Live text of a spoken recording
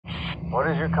What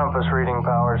is your compass reading,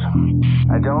 Powers?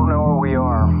 I don't know where we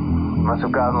are. Must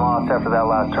have gotten lost after that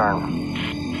last turn.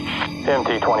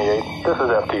 MT-28, this is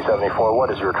FT-74.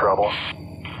 What is your trouble?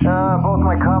 Both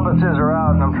my compasses are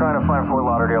out, and I'm trying to find Fort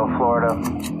Lauderdale, Florida.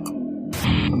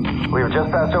 We've just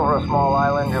passed over a small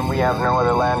island, and we have no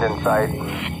other land in sight.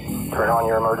 Turn on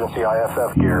your emergency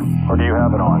IFF gear, or do you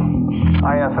have it on?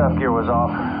 IFF gear was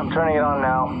off. I'm turning it on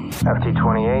now.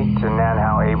 FT-28 to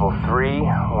Nanhao Able 3.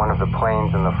 One of the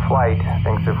planes in the flight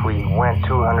thinks if we went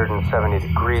 270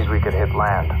 degrees, we could hit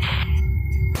land.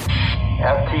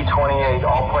 FT-28,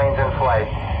 all planes in flight.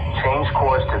 Change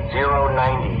course to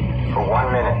 090 for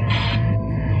 1 minute.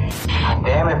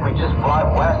 Damn it, if we just fly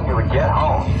west, we would get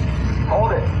home.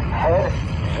 Hold it. Head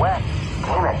west.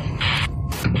 Damn it.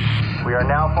 We are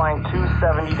now flying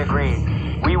 270 degrees.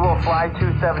 We will fly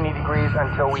 270 degrees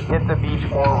until we hit the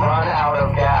beach or run out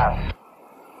of gas.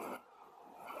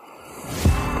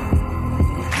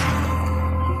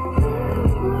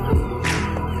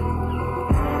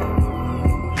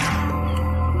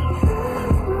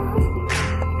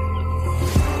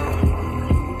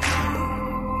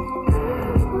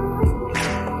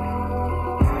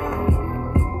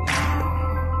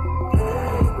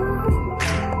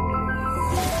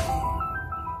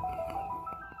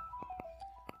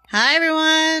 Hi,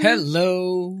 everyone.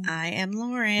 Hello. I am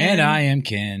Lauren. And I am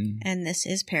Ken. And this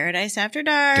is Paradise After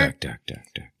Dark. Dark.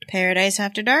 Paradise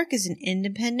After Dark is an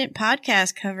independent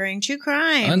podcast covering true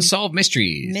crime, Unsolved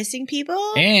mysteries, missing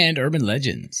people, and urban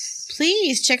legends.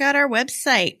 Please check out our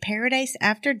website,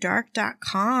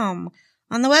 paradiseafterdark.com.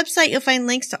 On the website, you'll find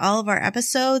links to all of our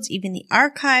episodes, even the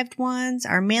archived ones,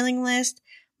 our mailing list,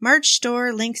 merch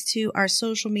store, links to our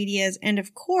social medias, and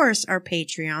of course, our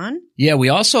Patreon. Yeah, we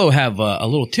also have a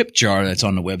little tip jar that's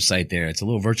on the website there. It's a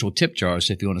little virtual tip jar.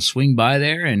 So if you want to swing by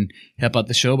there and help out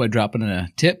the show by dropping a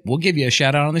tip, we'll give you a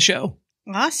shout out on the show.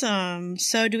 Awesome.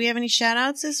 So do we have any shout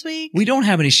outs this week? We don't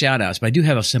have any shout outs, but I do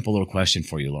have a simple little question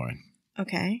for you, Lauren.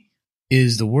 Okay.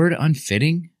 Is the word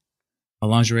unfitting a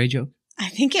lingerie joke? I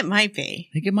think it might be.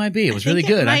 I think it might be. It was really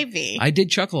good. It might be. I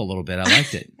did chuckle a little bit. I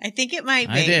liked it. I think it might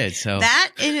be. I did. So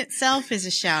that in itself is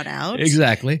a shout out.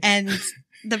 Exactly. And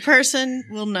the person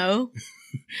will know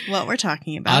what we're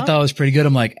talking about. I thought it was pretty good.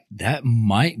 I'm like, that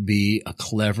might be a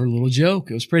clever little joke.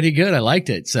 It was pretty good. I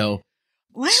liked it. So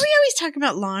why are we always talking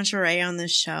about lingerie on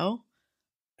this show?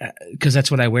 Because that's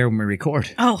what I wear when we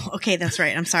record. Oh, okay. That's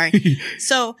right. I'm sorry.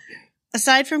 So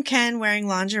aside from Ken wearing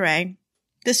lingerie,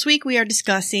 this week we are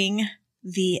discussing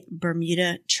the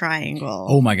Bermuda Triangle.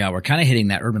 Oh my God, we're kind of hitting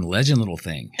that urban legend little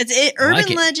thing. It's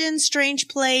urban legend, strange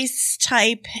place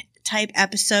type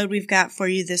episode we've got for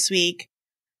you this week.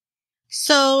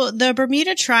 So the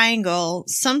Bermuda Triangle,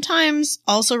 sometimes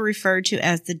also referred to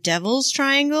as the Devil's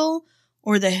Triangle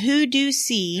or the Hoodoo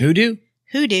Sea. Hoodoo?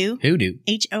 Hoodoo. Hoodoo.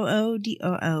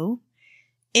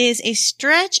 Is a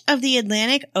stretch of the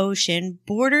Atlantic Ocean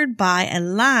bordered by a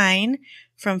line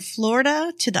from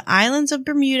Florida to the islands of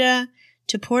Bermuda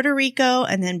to Puerto Rico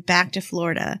and then back to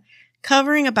Florida,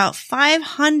 covering about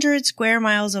 500 square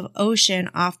miles of ocean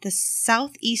off the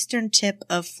southeastern tip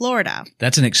of Florida.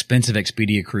 That's an expensive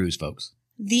Expedia cruise, folks.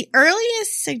 The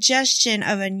earliest suggestion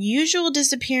of unusual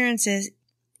disappearances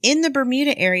in the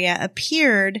Bermuda area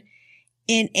appeared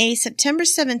in a September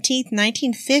 17,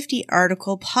 1950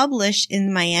 article published in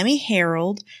the Miami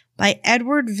Herald by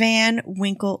Edward Van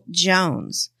Winkle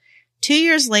Jones. 2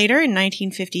 years later, in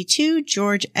 1952,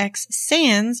 George X.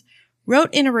 Sands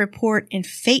wrote in a report in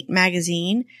Fate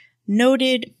magazine,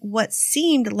 noted what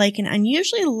seemed like an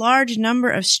unusually large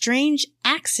number of strange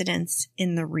accidents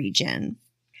in the region.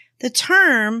 The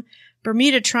term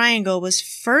Bermuda Triangle was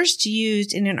first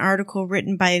used in an article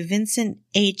written by Vincent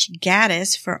H.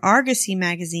 Gaddis for Argosy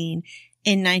magazine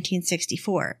in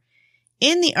 1964.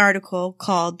 In the article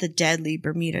called The Deadly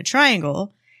Bermuda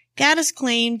Triangle, Gaddis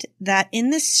claimed that in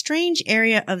this strange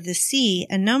area of the sea,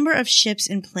 a number of ships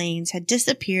and planes had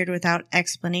disappeared without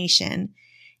explanation.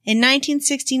 In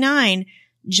 1969,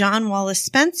 John Wallace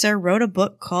Spencer wrote a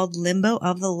book called Limbo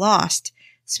of the Lost,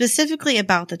 specifically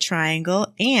about the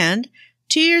triangle, and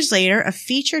 2 years later, a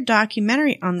feature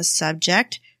documentary on the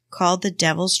subject called The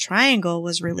Devil's Triangle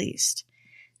was released.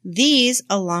 These,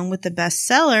 along with the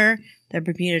bestseller, The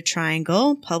Bermuda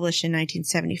Triangle, published in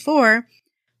 1974,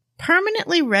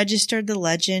 permanently registered the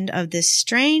legend of this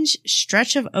strange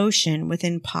stretch of ocean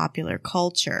within popular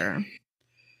culture.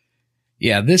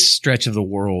 Yeah, this stretch of the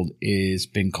world is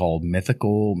been called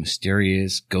mythical,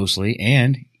 mysterious, ghostly,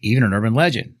 and even an urban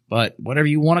legend. But whatever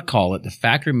you want to call it, the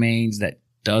fact remains that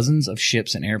dozens of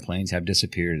ships and airplanes have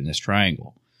disappeared in this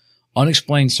triangle.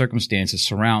 Unexplained circumstances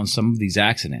surround some of these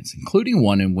accidents, including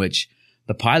one in which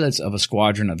the pilots of a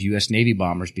squadron of U.S. Navy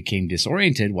bombers became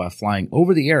disoriented while flying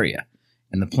over the area,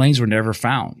 and the planes were never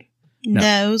found. Now,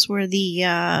 those were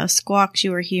the squawks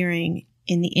you were hearing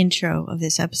in the intro of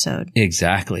this episode.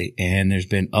 Exactly. And there's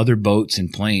been other boats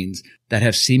and planes that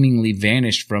have seemingly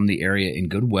vanished from the area in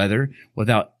good weather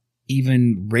without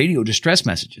even radio distress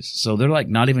messages. So they're like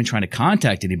not even trying to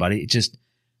contact anybody. It's just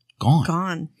gone.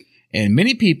 Gone. And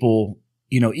many people,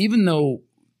 even though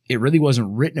it really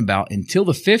wasn't written about until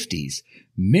the 50s,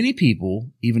 many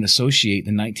people even associate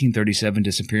the 1937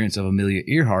 disappearance of Amelia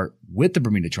Earhart with the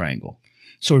Bermuda Triangle.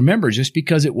 So remember, just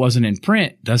because it wasn't in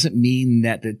print doesn't mean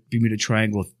that the Bermuda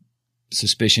Triangle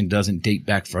suspicion doesn't date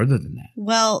back further than that.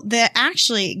 Well, they're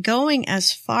actually going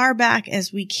as far back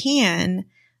as we can.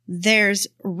 There's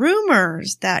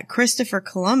rumors that Christopher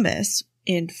Columbus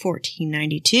in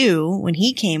 1492, when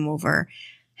he came over,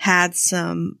 had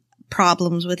some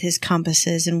problems with his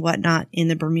compasses and whatnot in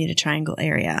the Bermuda Triangle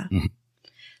area. Mm-hmm.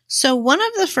 So one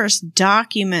of the first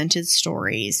documented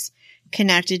stories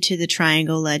connected to the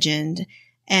Triangle legend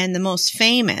and the most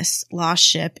famous lost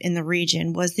ship in the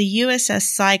region was the USS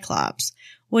Cyclops,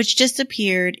 which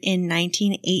disappeared in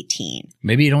 1918.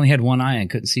 Maybe it only had one eye and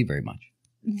couldn't see very much.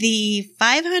 The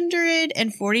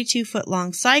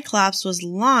 542-foot-long Cyclops was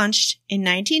launched in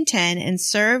 1910 and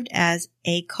served as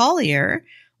a collier,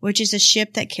 which is a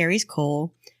ship that carries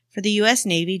coal, for the U.S.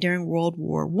 Navy during World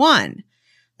War I.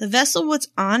 The vessel was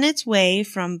on its way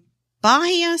from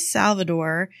Bahia,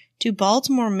 Salvador to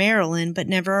Baltimore, Maryland, but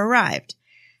never arrived.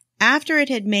 After it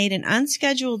had made an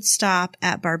unscheduled stop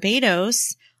at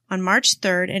Barbados on March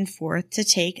 3rd and 4th to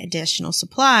take additional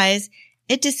supplies,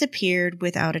 it disappeared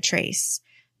without a trace.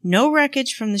 No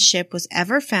wreckage from the ship was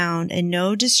ever found and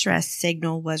no distress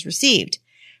signal was received.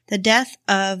 The death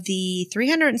of the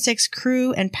 306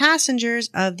 crew and passengers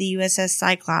of the USS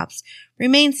Cyclops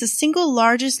remains the single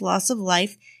largest loss of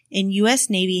life in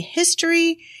U.S. Navy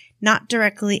history, not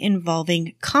directly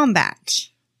involving combat.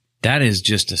 That is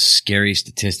just a scary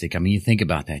statistic. I mean, you think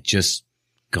about that. Just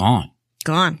gone.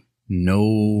 Gone.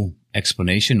 No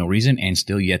explanation, no reason, and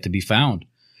still yet to be found.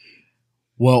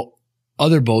 Well,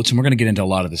 other boats, and we're going to get into a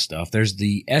lot of this stuff. There's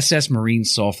the SS Marine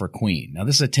Sulphur Queen. Now,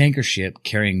 this is a tanker ship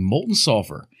carrying molten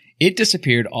sulfur. It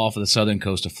disappeared off of the southern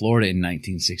coast of Florida in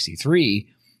 1963,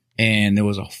 and there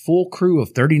was a full crew of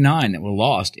 39 that were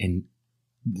lost. And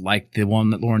like the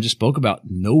one that Lauren just spoke about,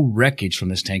 no wreckage from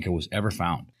this tanker was ever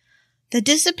found. The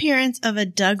disappearance of a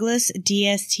Douglas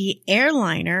DST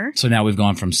airliner. So now we've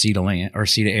gone from sea to land or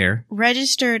sea to air.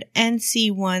 Registered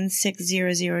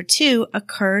NC-16002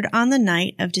 occurred on the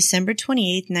night of December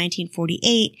 28,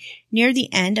 1948, near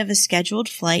the end of a scheduled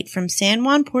flight from San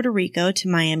Juan, Puerto Rico to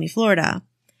Miami, Florida.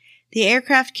 The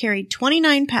aircraft carried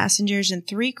 29 passengers and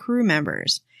 3 crew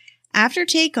members. After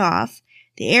takeoff,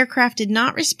 the aircraft did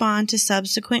not respond to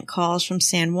subsequent calls from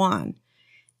San Juan.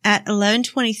 At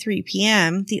 11:23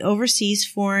 p.m., the Overseas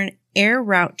Foreign Air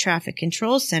Route Traffic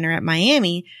Control Center at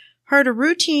Miami heard a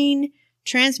routine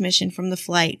transmission from the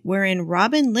flight wherein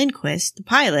Robin Lindquist, the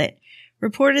pilot,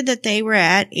 reported that they were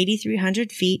at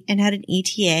 8,300 feet and had an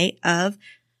ETA of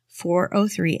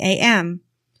 4:03 a.m.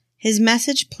 His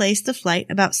message placed the flight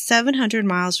about 700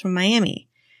 miles from Miami.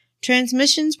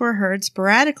 Transmissions were heard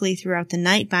sporadically throughout the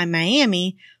night by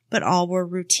Miami, but all were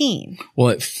routine. Well,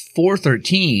 at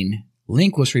 4:13,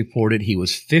 Lindquist reported he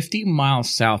was 50 miles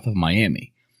south of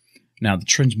Miami. Now, the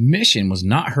transmission was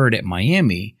not heard at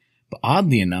Miami, but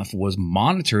oddly enough was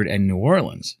monitored at New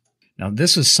Orleans. Now,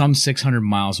 this was some 600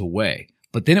 miles away,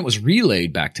 but then it was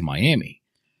relayed back to Miami.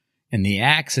 And the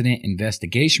accident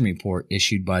investigation report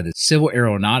issued by the Civil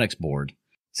Aeronautics Board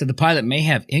said the pilot may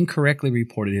have incorrectly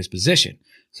reported his position.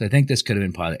 So I think this could have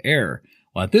been pilot error.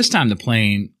 Well, at this time, the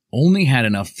plane only had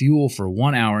enough fuel for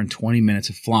 1 hour and 20 minutes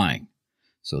of flying.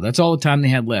 So that's all the time they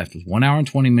had left, was 1 hour and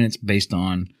 20 minutes based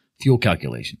on fuel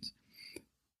calculations.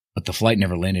 But the flight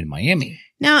never landed in Miami.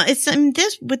 Now,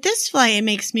 with this flight, it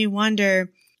makes me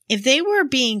wonder if they were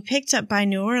being picked up by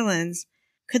New Orleans,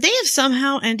 could they have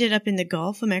somehow ended up in the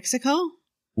Gulf of Mexico?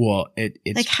 Well, it's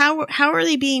like how are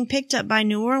they being picked up by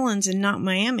New Orleans and not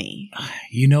Miami?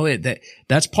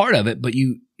 That's part of it, but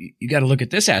you got to look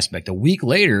at this aspect. A week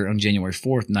later, on January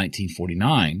 4th,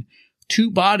 1949,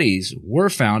 2 bodies were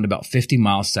found about 50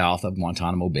 miles south of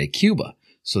Guantanamo Bay, Cuba.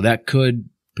 So that could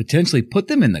potentially put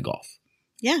them in the Gulf.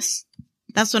 Yes,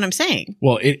 that's what I'm saying.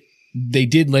 Well, they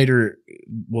did later.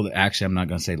 Well, actually, I'm not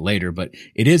going to say later, but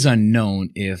it is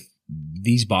unknown if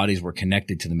these bodies were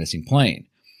connected to the missing plane.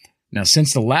 Now,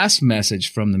 since the last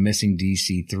message from the missing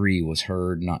DC-3 was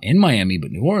heard not in Miami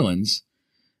but New Orleans,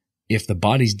 if the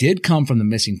bodies did come from the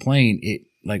missing plane, it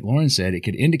like Lauren said, it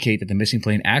could indicate that the missing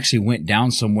plane actually went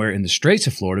down somewhere in the Straits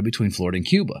of Florida between Florida and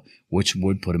Cuba, which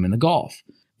would put him in the Gulf.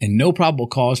 And no probable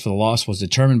cause for the loss was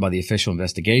determined by the official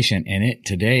investigation, and it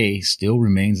today still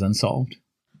remains unsolved.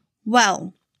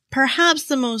 Well, perhaps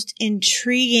the most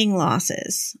intriguing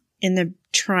losses in the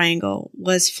triangle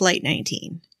was Flight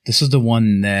 19. This is the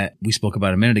one that we spoke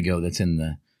about a minute ago that's in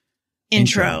the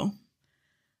intro.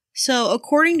 So,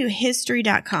 according to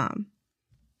History.com,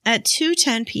 at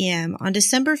 2:10 p.m. on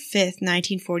December 5th,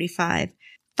 1945,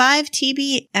 5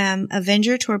 TBM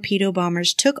Avenger torpedo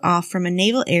bombers took off from a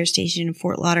naval air station in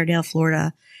Fort Lauderdale,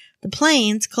 Florida. The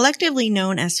planes, collectively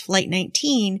known as Flight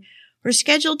 19, were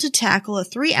scheduled to tackle a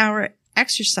 3-hour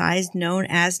exercise known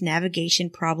as Navigation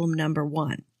Problem Number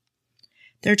 1.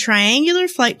 Their triangular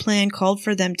flight plan called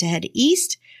for them to head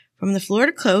east from the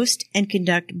Florida coast and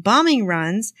conduct bombing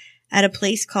runs at a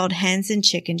place called Hens and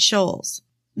Chicken Shoals.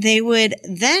 They would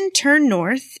then turn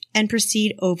north and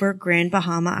proceed over Grand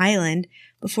Bahama Island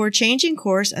before changing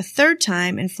course a third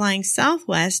time and flying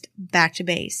southwest back to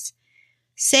base.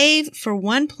 Save for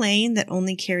one plane that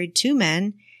only carried 2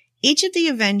 men, each of the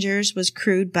Avengers was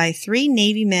crewed by 3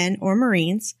 Navy men or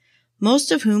Marines,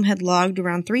 most of whom had logged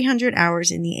around 300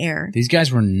 hours in the air. These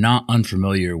guys were not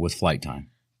unfamiliar with flight time.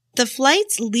 The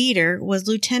flight's leader was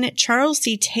Lieutenant Charles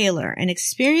C. Taylor, an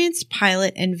experienced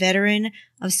pilot and veteran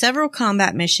of several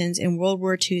combat missions in World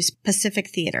War II's Pacific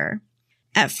Theater.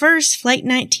 At first, Flight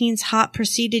 19's hop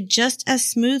proceeded just as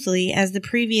smoothly as the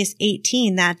previous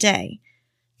 18 that day.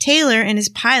 Taylor and his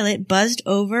pilot buzzed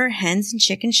over Hens and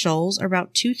Chicken Shoals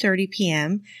about 2:30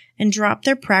 p.m. and dropped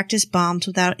their practice bombs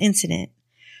without incident.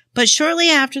 But shortly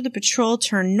after the patrol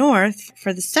turned north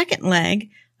for the second leg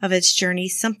of its journey,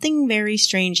 something very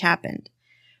strange happened.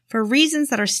 For reasons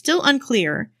that are still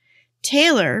unclear,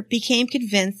 Taylor became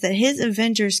convinced that his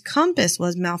Avenger's compass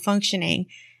was malfunctioning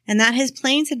and that his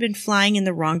planes had been flying in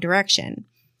the wrong direction.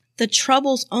 The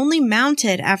troubles only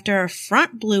mounted after a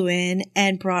front blew in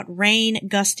and brought rain,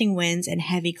 gusting winds, and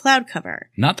heavy cloud cover.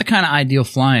 Not the kind of ideal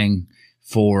flying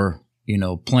for,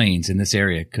 planes in this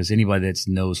area, because anybody that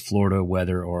knows Florida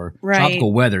weather or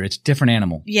tropical weather, it's a different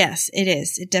animal. Yes, it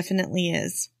is. It definitely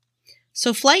is.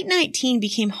 So Flight 19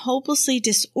 became hopelessly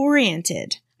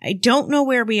disoriented. "I don't know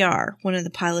where we are," one of the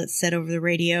pilots said over the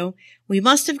radio. "We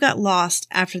must have got lost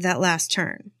after that last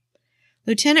turn."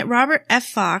 Lieutenant Robert F.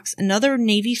 Fox, another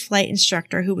Navy flight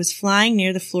instructor who was flying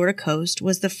near the Florida coast,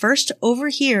 was the first to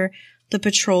overhear the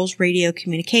patrol's radio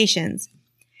communications.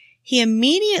 He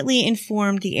immediately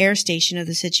informed the air station of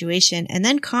the situation and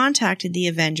then contacted the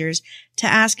Avengers to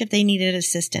ask if they needed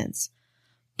assistance.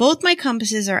 "Both my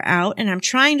compasses are out and I'm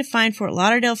trying to find Fort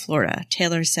Lauderdale, Florida,"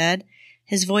 Taylor said,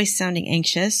 his voice sounding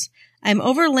anxious. "I'm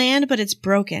over land, but it's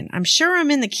broken. I'm sure I'm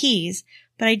in the Keys,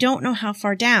 but I don't know how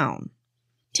far down."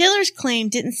 Taylor's claim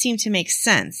didn't seem to make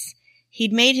sense.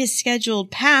 He'd made his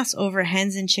scheduled pass over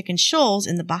Hens and Chicken Shoals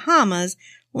in the Bahamas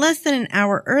less than an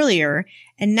hour earlier,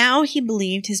 and now he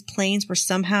believed his planes were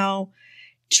somehow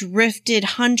drifted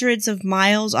hundreds of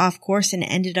miles off course and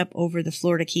ended up over the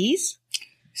Florida Keys.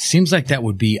 Seems like that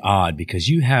would be odd because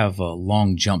you have a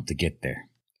long jump to get there.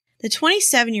 The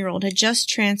 27-year-old had just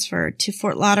transferred to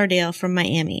Fort Lauderdale from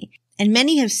Miami, and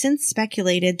many have since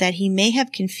speculated that he may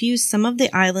have confused some of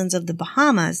the islands of the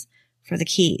Bahamas for the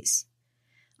Keys.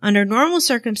 Under normal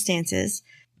circumstances,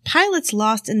 pilots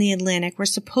lost in the Atlantic were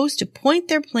supposed to point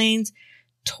their planes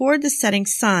toward the setting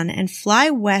sun and fly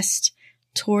west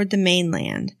toward the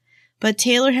mainland. But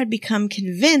Taylor had become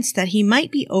convinced that he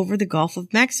might be over the Gulf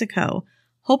of Mexico.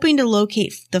 Hoping to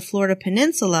locate the Florida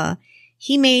Peninsula,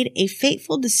 he made a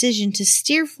fateful decision to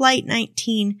steer Flight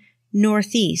 19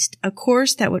 northeast, a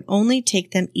course that would only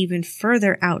take them even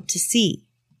further out to sea.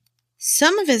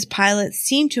 Some of his pilots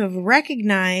seemed to have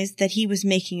recognized that he was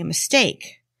making a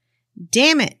mistake.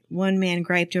 "Damn it," one man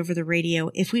griped over the radio,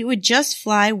 "if we would just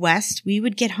fly west, we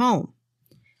would get home."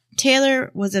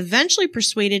 Taylor was eventually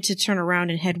persuaded to turn around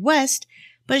and head west,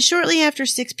 but shortly after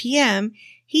 6 p.m.,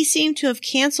 he seemed to have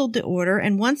canceled the order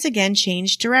and once again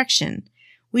changed direction.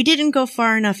 "We didn't go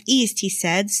far enough east," he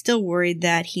said, still worried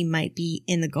that he might be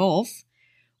in the Gulf.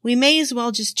 "We may as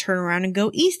well just turn around and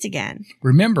go east again."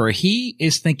 Remember, he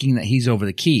is thinking that he's over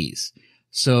the Keys.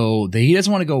 So he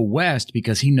doesn't want to go west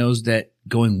because he knows that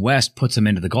going west puts him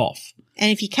into the Gulf. And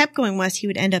if he kept going west, he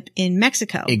would end up in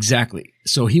Mexico. Exactly.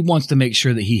 So he wants to make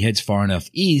sure that he heads far enough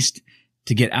east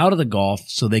to get out of the Gulf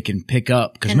so they can pick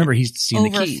up. Because remember, he's seen the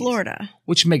Keys. Over Florida.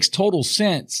 Which makes total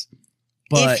sense.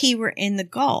 But if he were in the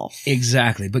Gulf.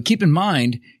 Exactly. But keep in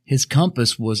mind, his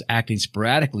compass was acting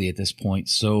sporadically at this point.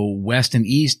 So west and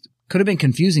east could have been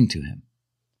confusing to him.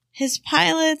 His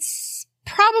pilots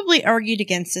probably argued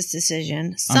against this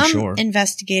decision. Some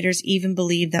investigators even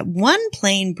believe that one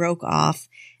plane broke off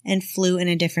and flew in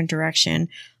a different direction,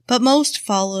 but most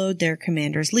followed their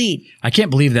commander's lead. I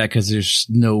can't believe that because there's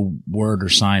no word or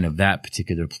sign of that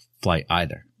particular flight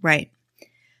either. Right.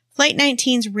 Flight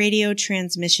 19's radio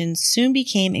transmission soon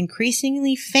became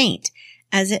increasingly faint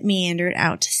as it meandered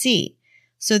out to sea.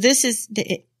 So this is,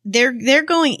 they're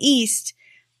going east,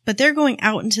 but they're going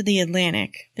out into the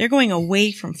Atlantic. They're going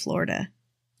away from Florida.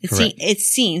 It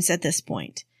seems at this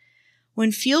point.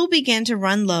 When fuel began to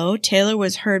run low, Taylor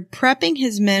was heard prepping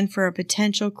his men for a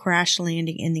potential crash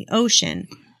landing in the ocean.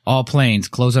 All planes,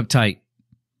 close up tight.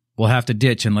 We'll have to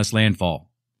ditch unless landfall.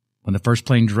 When the first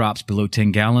plane drops below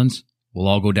 10 gallons, we'll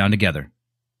all go down together.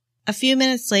 A few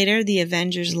minutes later, the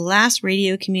Avenger's last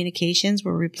radio communications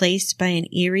were replaced by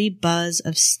an eerie buzz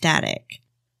of static.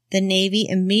 The Navy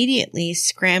immediately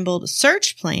scrambled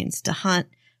search planes to hunt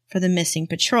for the missing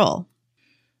patrol.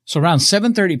 So around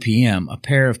 7:30 p.m., a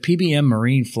pair of PBM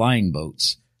Marine flying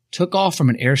boats took off from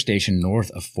an air station north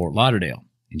of Fort Lauderdale.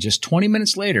 And just 20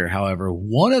 minutes later, however,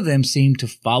 one of them seemed to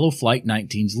follow Flight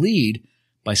 19's lead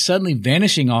by suddenly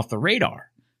vanishing off the radar.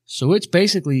 So it's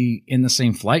basically in the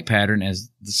same flight pattern as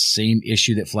the same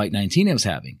issue that Flight 19 was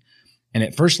having. And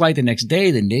at first light the next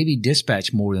day, the Navy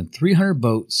dispatched more than 300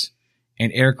 boats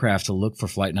and aircraft to look for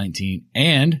Flight 19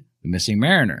 and the missing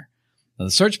mariner. Now,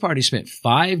 the search party spent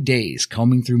 5 days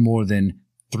combing through more than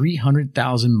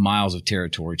 300,000 miles of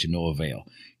territory to no avail.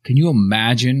 Can you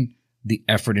imagine the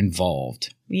effort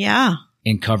involved? Yeah.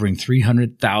 In covering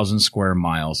 300,000 square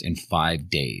miles in 5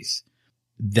 days.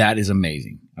 That is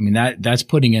amazing. I mean, that's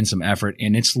putting in some effort,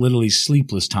 and it's literally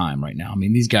sleepless time right now. I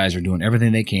mean, these guys are doing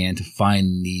everything they can to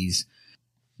find these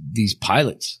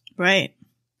pilots. Right.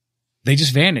 They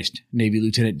just vanished, Navy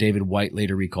Lieutenant David White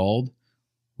later recalled.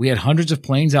 We had hundreds of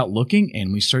planes out looking,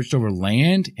 and we searched over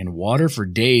land and water for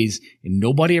days, and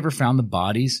nobody ever found the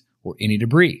bodies or any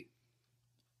debris.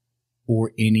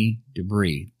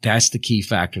 That's the key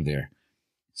factor there.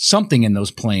 Something in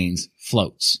those planes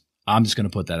floats. I'm just going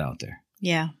to put that out there.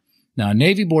 Yeah. Now, a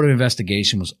Navy Board of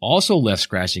Investigation was also left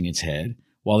scratching its head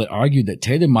while it argued that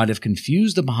Taylor might have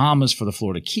confused the Bahamas for the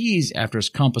Florida Keys after his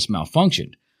compass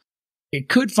malfunctioned. It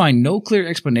could find no clear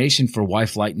explanation for why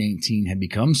Flight 19 had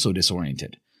become so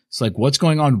disoriented. It's like, what's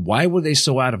going on? Why were they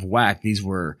so out of whack? These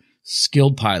were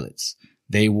skilled pilots.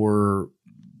 They were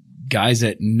guys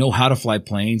that know how to fly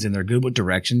planes, and they're good with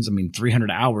directions. I mean, 300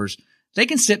 hours, they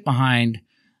can sit behind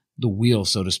the wheel,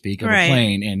 so to speak, of a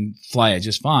plane and fly it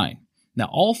just fine. Now,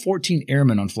 all 14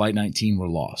 airmen on Flight 19 were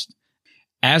lost,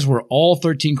 as were all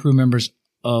 13 crew members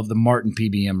of the Martin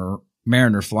PBM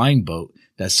Mariner flying boat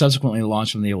that subsequently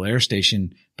launched from the Naval Air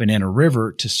Station Banana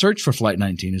River to search for Flight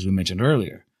 19, as we mentioned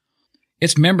earlier.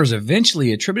 Its members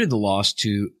eventually attributed the loss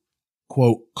to,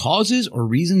 quote, causes or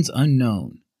reasons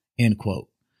unknown, end quote.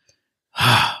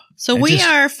 So we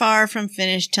are far from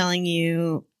finished telling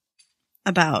you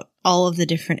about all of the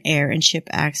different air and ship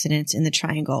accidents in the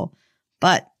Triangle,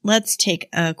 but let's take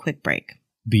a quick break.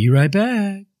 Be right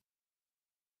back.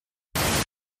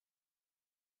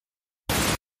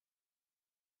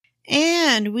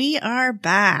 And we are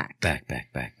back. Back.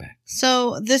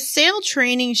 So the sail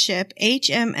training ship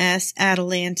HMS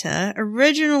Atalanta,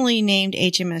 originally named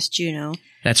HMS Juno.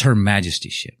 That's Her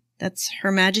Majesty's ship. That's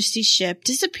Her Majesty's ship,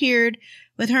 disappeared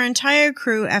with her entire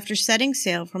crew after setting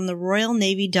sail from the Royal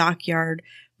Navy dockyard,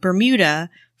 Bermuda,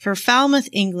 for Falmouth,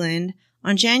 England,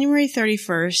 on January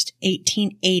 31st,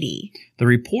 1880. The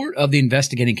report of the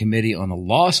investigating committee on the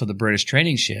loss of the British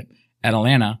training ship,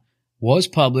 Atalanta, was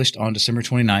published on December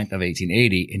 29th of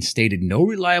 1880 and stated no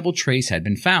reliable trace had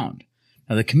been found.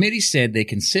 Now, the committee said they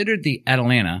considered the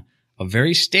Atalanta a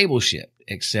very stable ship,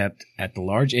 except at the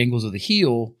large angles of the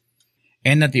heel,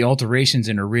 and that the alterations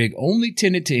in her rig only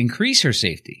tended to increase her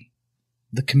safety.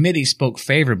 The committee spoke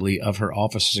favorably of her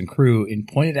officers and crew and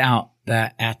pointed out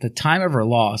that at the time of her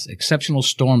loss, exceptional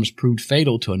storms proved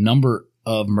fatal to a number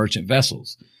of merchant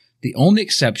vessels. The only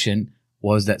exception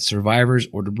was that survivors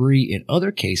or debris in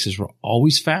other cases were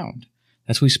always found.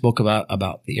 That's what we spoke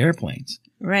about the airplanes.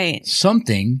 Right.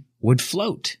 Something would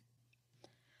float.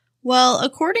 Well,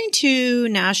 according to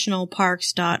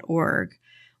nationalparks.org,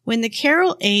 when the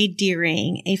Carroll A.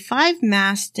 Deering, a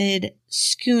 5-masted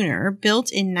schooner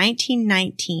built in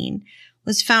 1919,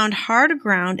 was found hard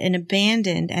aground and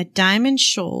abandoned at Diamond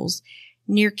Shoals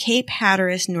near Cape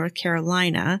Hatteras, North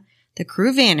Carolina, the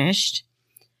crew vanished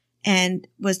and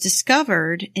was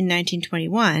discovered in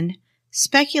 1921,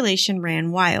 speculation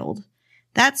ran wild.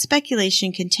 That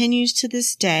speculation continues to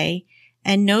this day,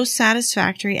 and no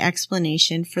satisfactory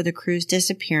explanation for the crew's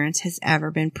disappearance has ever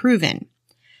been proven.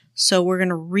 So we're going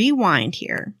to rewind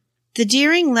here. The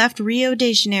Deering left Rio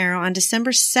de Janeiro on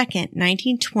December 2nd,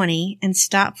 1920, and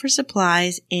stopped for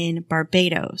supplies in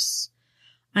Barbados.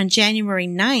 On January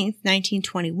 9th,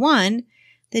 1921,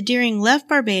 the Deering left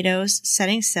Barbados,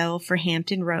 setting sail for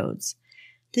Hampton Roads.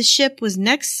 The ship was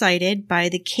next sighted by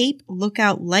the Cape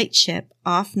Lookout Lightship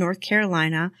off North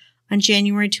Carolina on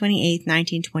January 28,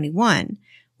 1921,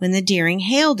 when the Deering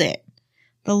hailed it.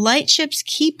 The lightship's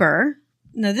keeper,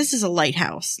 no, this is a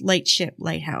lighthouse,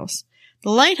 lighthouse. The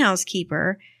lighthouse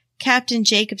keeper, Captain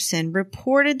Jacobson,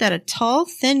 reported that a tall,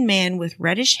 thin man with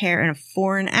reddish hair and a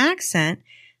foreign accent,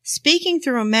 speaking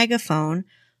through a megaphone,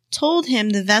 told him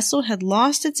the vessel had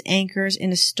lost its anchors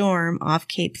in a storm off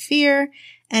Cape Fear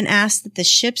and asked that the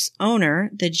ship's owner,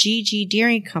 the G.G.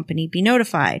 Deering Company, be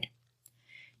notified.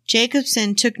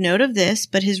 Jacobson took note of this,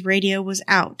 but his radio was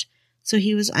out, so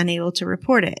he was unable to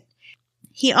report it.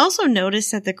 He also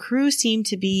noticed that the crew seemed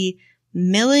to be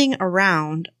milling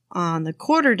around on the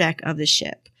quarterdeck of the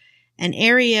ship, an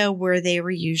area where they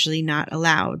were usually not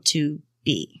allowed to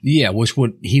be. Yeah,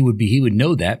 he would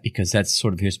know that because that's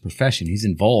sort of his profession. He's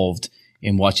involved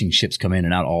in watching ships come in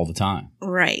and out all the time.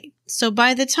 Right. So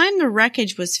by the time the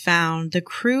wreckage was found, the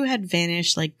crew had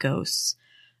vanished like ghosts.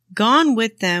 Gone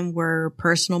with them were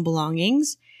personal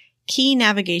belongings, key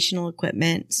navigational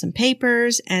equipment, some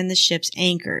papers, and the ship's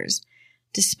anchors.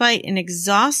 Despite an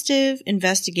exhaustive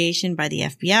investigation by the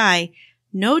FBI,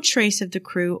 no trace of the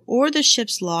crew or the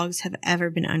ship's logs have ever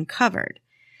been uncovered.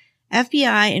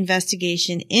 FBI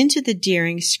investigation into the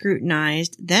Deering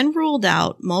scrutinized, then ruled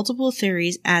out multiple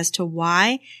theories as to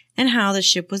why and how the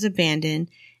ship was abandoned,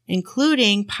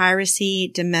 including piracy,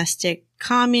 domestic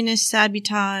communist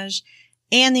sabotage,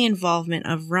 and the involvement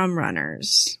of rum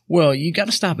runners. Well, you got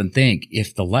to stop and think.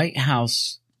 If the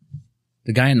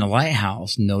guy in the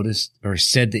lighthouse noticed or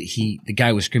said that the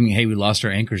guy was screaming, "Hey, we lost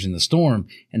our anchors in the storm,"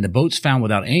 and the boat's found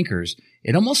without anchors,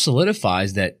 it almost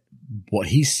solidifies that what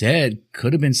he said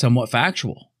could have been somewhat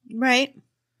factual. Right.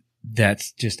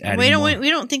 That's just adding We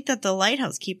don't think that the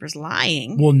lighthouse keeper's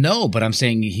lying. Well, no, but I'm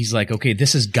saying he's like, okay,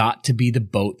 this has got to be the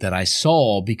boat that I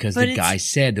saw because the guy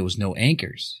said there was no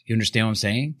anchors. You understand what I'm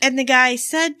saying? And the guy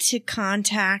said to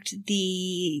contact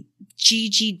the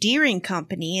G.G. Deering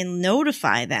Company and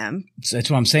notify them. So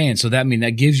that's what I'm saying. So that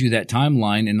gives you that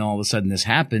timeline, and all of a sudden this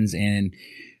happens, and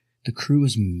the crew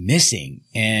is missing,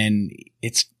 and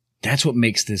that's what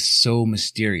makes this so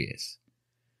mysterious.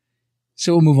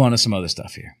 So we'll move on to some other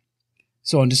stuff here.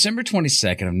 So on December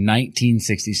 22nd of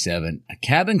 1967, a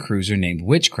cabin cruiser named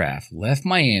Witchcraft left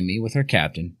Miami with her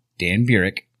captain, Dan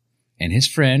Burek, and his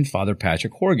friend, Father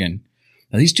Patrick Horgan.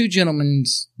 Now, these two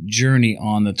gentlemen's journey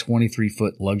on the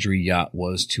 23-foot luxury yacht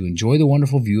was to enjoy the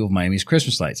wonderful view of Miami's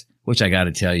Christmas lights, which I got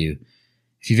to tell you,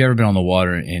 if you've ever been on the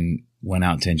water and went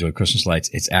out to enjoy Christmas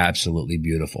lights, it's absolutely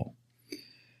beautiful.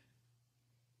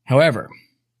 However,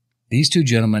 these two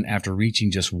gentlemen, after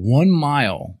reaching just 1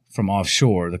 mile from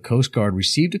offshore, the Coast Guard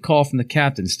received a call from the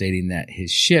captain stating that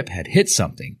his ship had hit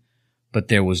something, but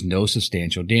there was no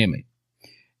substantial damage.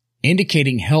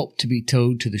 Indicating help to be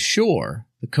towed to the shore,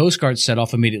 the Coast Guard set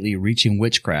off immediately, reaching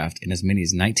Witchcraft in as many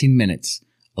as 19 minutes,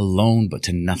 alone but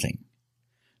to nothing.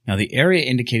 Now, the area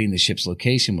indicating the ship's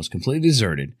location was completely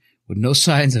deserted, with no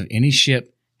signs of any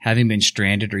ship having been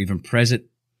stranded or even present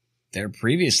there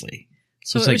previously.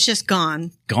 So it was just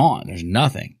gone. Gone. There's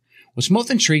nothing. What's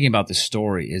most intriguing about this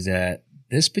story is that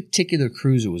this particular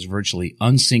cruiser was virtually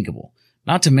unsinkable,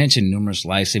 not to mention numerous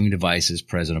life-saving devices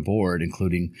present aboard,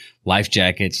 including life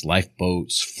jackets,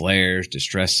 lifeboats, flares,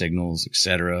 distress signals,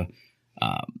 etc.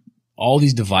 All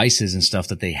these devices and stuff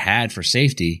that they had for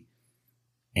safety,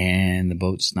 and the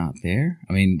boat's not there.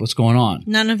 I mean, what's going on?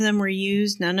 None of them were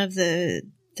used. None of the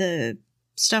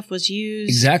stuff was used.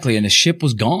 Exactly, and the ship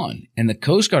was gone. And the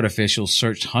Coast Guard officials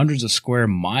searched hundreds of square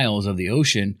miles of the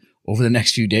ocean over the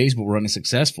next few days, but were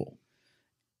unsuccessful.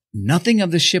 Nothing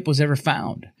of the ship was ever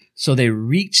found. So they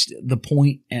reached the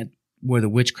point at where the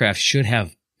Witchcraft should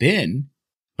have been,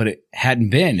 but it hadn't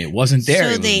been. It wasn't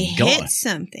there. So they hit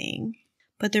something,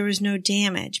 but there was no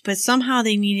damage. But somehow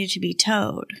they needed to be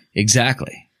towed.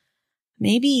 Exactly.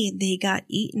 Maybe they got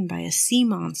eaten by a sea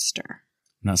monster.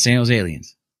 I'm not saying it was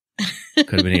aliens.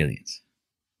 Could have been aliens.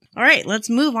 All right, let's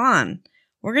move on.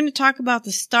 We're going to talk about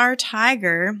the Star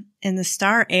Tiger and the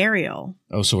Star Ariel.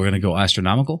 Oh, so we're going to go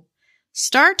astronomical?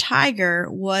 Star Tiger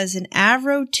was an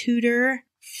Avro Tudor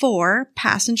 4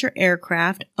 passenger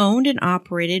aircraft owned and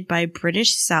operated by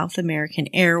British South American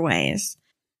Airways.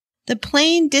 The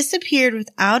plane disappeared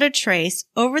without a trace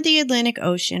over the Atlantic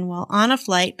Ocean while on a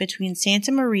flight between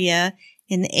Santa Maria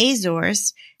in the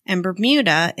Azores and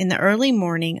Bermuda in the early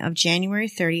morning of January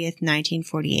 30th,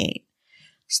 1948.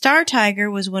 Star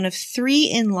Tiger was one of 3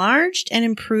 enlarged and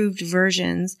improved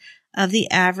versions of the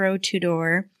Avro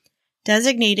two-door,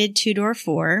 designated two-door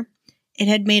 4. It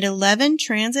had made 11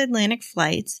 transatlantic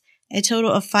flights, a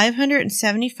total of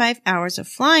 575 hours of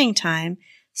flying time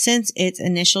since its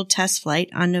initial test flight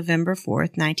on November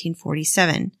 4th,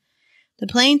 1947. The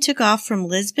plane took off from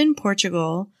Lisbon,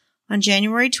 Portugal on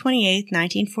January 28,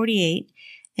 1948,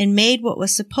 and made what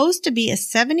was supposed to be a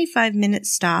 75-minute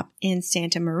stop in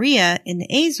Santa Maria in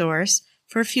the Azores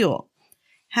for fuel.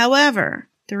 However,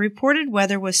 the reported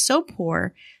weather was so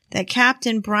poor that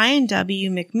Captain Brian W.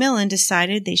 McMillan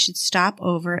decided they should stop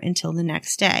over until the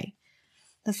next day.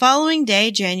 The following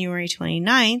day, January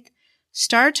 29th,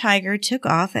 Star Tiger took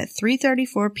off at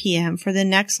 3:34 p.m. for the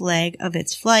next leg of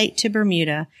its flight to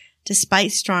Bermuda,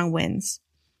 despite strong winds.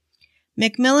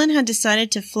 McMillan had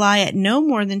decided to fly at no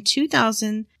more than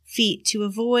 2,000 feet to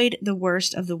avoid the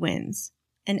worst of the winds.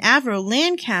 An Avro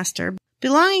Lancaster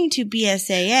belonging to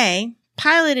BSAA,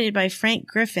 piloted by Frank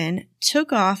Griffin,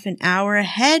 took off an hour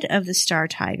ahead of the Star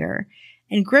Tiger,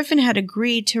 and Griffin had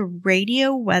agreed to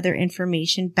radio weather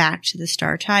information back to the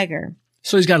Star Tiger.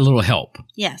 So he's got a little help.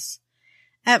 Yes.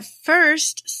 At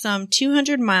first, some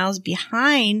 200 miles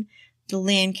behind the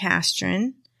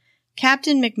Lancastrian,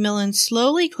 Captain McMillan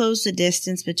slowly closed the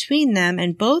distance between them,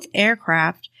 and both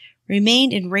aircraft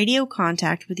remained in radio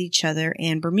contact with each other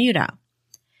and Bermuda.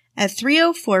 At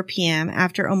 3:04 p.m.,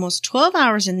 after almost 12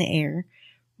 hours in the air,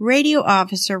 radio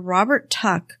officer Robert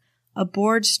Tuck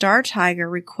aboard Star Tiger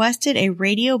requested a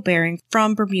radio bearing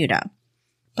from Bermuda,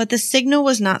 but the signal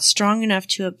was not strong enough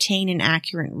to obtain an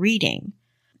accurate reading.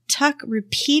 Tuck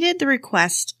repeated the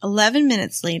request 11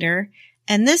 minutes later,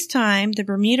 and this time the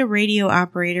Bermuda radio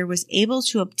operator was able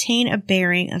to obtain a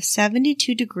bearing of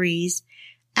 72 degrees,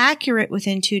 accurate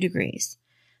within 2 degrees.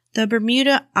 The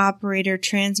Bermuda operator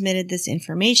transmitted this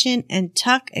information, and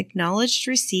Tuck acknowledged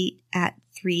receipt at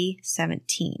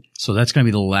 3:17. So that's going to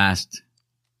be the last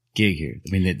gig here.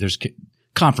 I mean, there's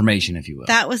confirmation, if you will.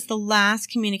 That was the last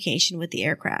communication with the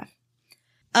aircraft.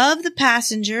 Of the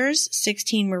passengers,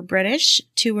 16 were British,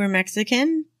 2 were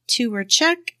Mexican, 2 were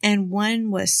Czech, and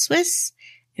 1 was Swiss,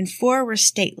 and 4 were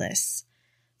stateless.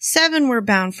 7 were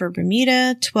bound for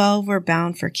Bermuda, 12 were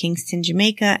bound for Kingston,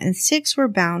 Jamaica, and 6 were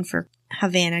bound for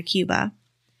Havana, Cuba.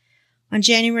 On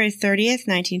January 30th,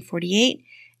 1948,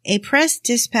 a press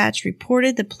dispatch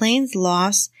reported the plane's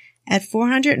loss at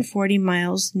 440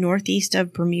 miles northeast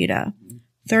of Bermuda,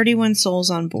 31 souls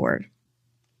on board.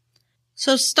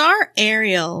 So Star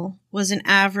Ariel was an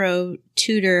Avro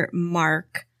Tudor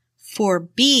Mark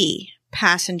 4B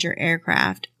passenger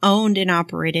aircraft owned and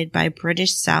operated by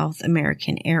British South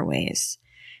American Airways.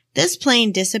 This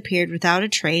plane disappeared without a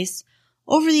trace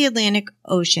over the Atlantic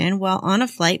Ocean while on a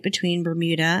flight between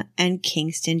Bermuda and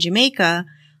Kingston, Jamaica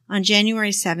on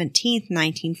January 17th,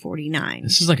 1949.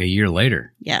 This is like a year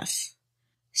later. Yes.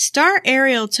 Star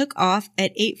Ariel took off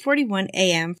at 8:41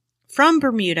 a.m. from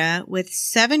Bermuda with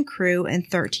 7 crew and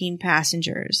 13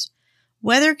 passengers.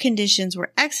 Weather conditions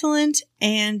were excellent,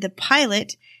 and the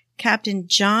pilot, Captain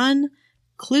John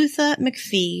Clutha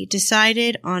McPhee,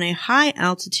 decided on a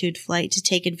high-altitude flight to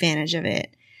take advantage of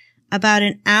it. About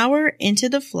an hour into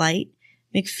the flight,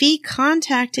 McPhee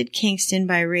contacted Kingston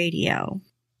by radio.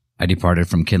 I departed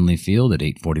from Kinley Field at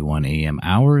 8:41 a.m.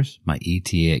 hours. My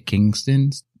ETA at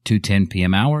Kingston's 2:10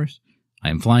 p.m. hours. I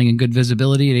am flying in good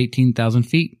visibility at 18,000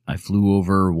 feet. I flew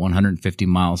over 150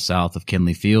 miles south of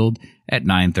Kinley Field at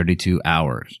 9:32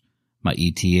 hours. My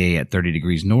ETA at 30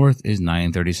 degrees north is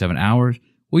 9:37 hours.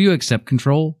 Will you accept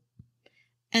control?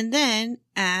 And then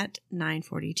at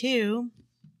 9:42...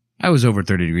 I was over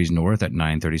 30 degrees north at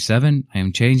 9:37. I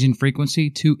am changing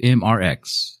frequency to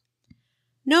MRX.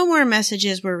 No more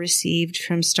messages were received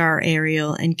from Star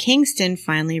Ariel, and Kingston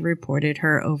finally reported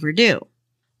her overdue.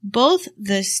 Both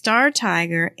the Star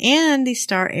Tiger and the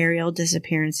Star Ariel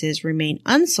disappearances remain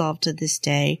unsolved to this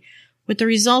day, with the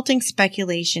resulting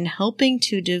speculation helping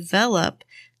to develop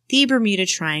the Bermuda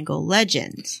Triangle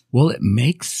legend. Well, it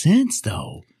makes sense,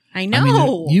 though. I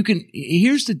know. I mean,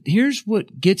 here's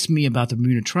what gets me about the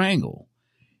Bermuda Triangle.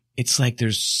 It's like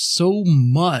there's so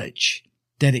much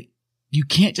that you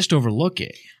can't just overlook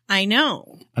it. I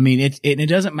know. I mean, it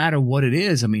doesn't matter what it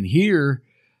is. I mean, here,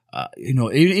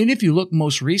 and if you look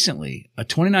most recently, a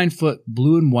 29-foot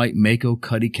blue and white Mako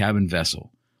Cuddy cabin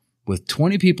vessel with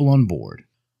 20 people on board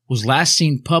was last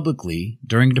seen publicly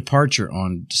during departure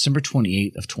on December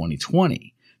 28th of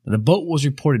 2020. The boat was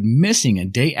reported missing a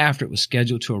day after it was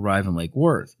scheduled to arrive in Lake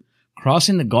Worth,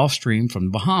 crossing the Gulf Stream from the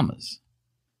Bahamas.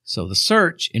 So the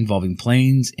search, involving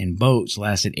planes and boats,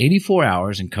 lasted 84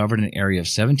 hours and covered an area of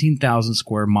 17,000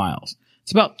 square miles.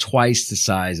 It's about twice the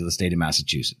size of the state of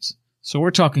Massachusetts. So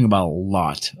we're talking about a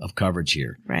lot of coverage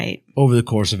here. Right. Over the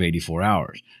course of 84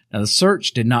 hours. Now, the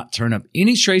search did not turn up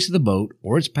any trace of the boat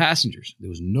or its passengers. There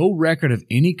was no record of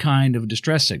any kind of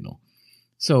distress signal.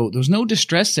 So there was no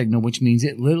distress signal, which means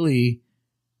it literally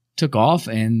took off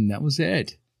and that was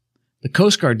it. The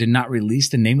Coast Guard did not release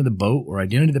the name of the boat or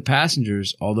identity of the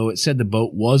passengers, although it said the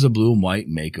boat was a blue and white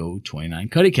Mako 29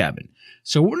 Cuddy cabin.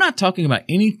 So we're not talking about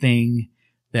anything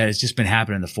that has just been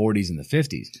happening in the 40s and the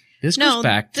 50s. This goes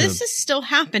back to... this is still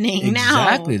happening now.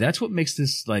 Exactly. That's what makes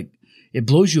this it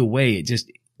blows you away. It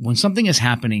just, when something is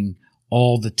happening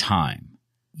all the time,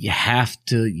 you have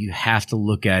to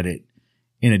look at it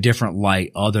in a different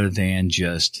light other than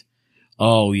just,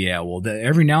 oh yeah, well,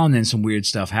 every now and then some weird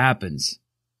stuff happens.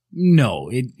 No,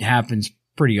 it happens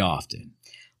pretty often.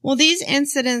 Well, these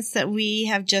incidents that we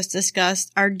have just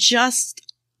discussed are just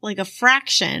like a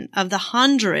fraction of the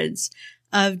hundreds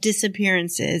of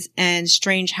disappearances and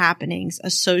strange happenings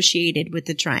associated with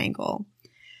the triangle.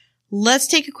 Let's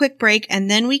take a quick break and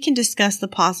then we can discuss the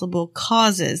possible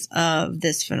causes of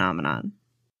this phenomenon.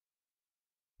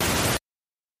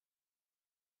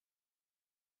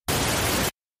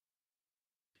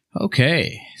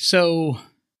 Okay, so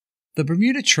the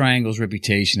Bermuda Triangle's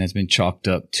reputation has been chalked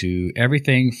up to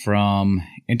everything from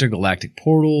intergalactic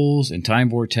portals and time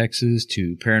vortexes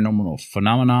to paranormal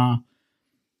phenomena,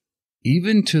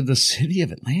 even to the city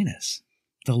of Atlantis.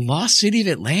 The lost city of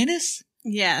Atlantis?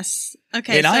 Yes.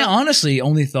 Okay. And I honestly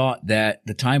only thought that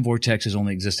the time vortexes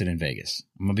only existed in Vegas.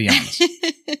 I'm going to be honest.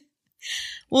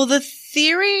 Well, the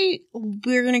theory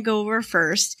we're going to go over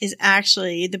first is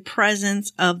actually the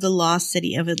presence of the lost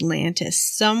city of Atlantis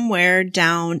somewhere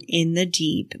down in the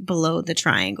deep below the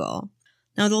triangle.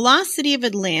 Now, the lost city of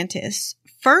Atlantis,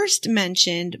 first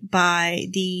mentioned by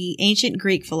the ancient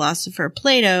Greek philosopher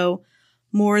Plato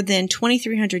more than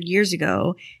 2,300 years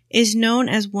ago, is known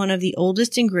as one of the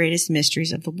oldest and greatest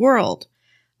mysteries of the world.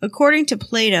 According to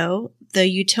Plato, the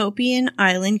utopian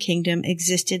island kingdom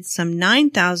existed some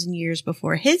 9,000 years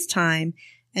before his time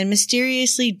and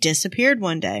mysteriously disappeared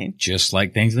one day. Just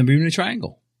like things in the Bermuda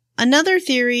Triangle. Another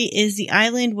theory is the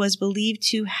island was believed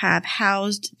to have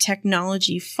housed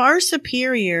technology far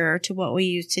superior to what we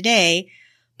use today,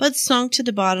 but sunk to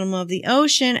the bottom of the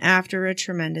ocean after a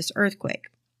tremendous earthquake.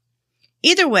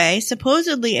 Either way,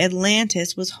 supposedly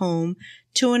Atlantis was home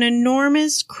to an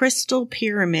enormous crystal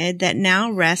pyramid that now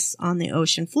rests on the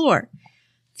ocean floor.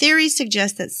 Theories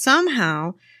suggest that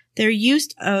somehow their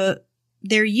use of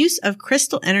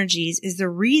crystal energies is the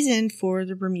reason for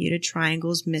the Bermuda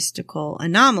Triangle's mystical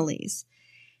anomalies.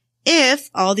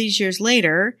 If, all these years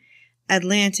later,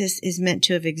 Atlantis is meant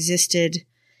to have existed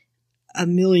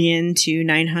 1,000,000 to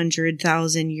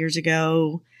 900,000 years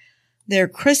ago, their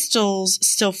crystals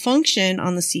still function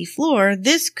on the sea floor,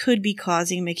 this could be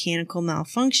causing mechanical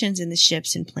malfunctions in the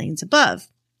ships and planes above.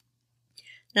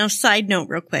 Now, side note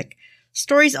real quick.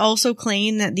 Stories also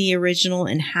claim that the original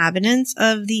inhabitants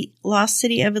of the lost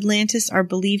city of Atlantis are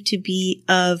believed to be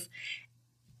of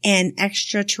an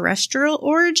extraterrestrial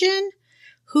origin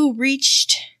who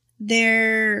reached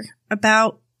there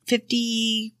about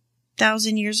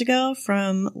 50,000 years ago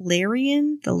from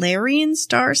Larian, the Larian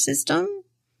star system.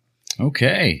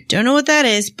 Okay. Don't know what that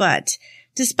is, but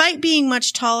despite being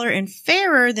much taller and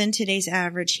fairer than today's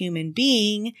average human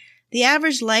being, the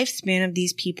average lifespan of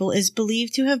these people is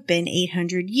believed to have been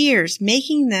 800 years,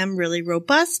 making them really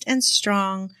robust and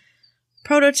strong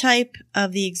prototype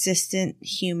of the existent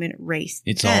human race.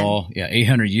 It's all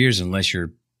 800 years unless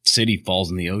your city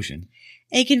falls in the ocean.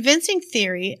 A convincing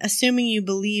theory, assuming you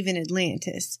believe in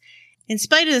Atlantis, in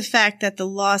spite of the fact that the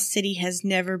lost city has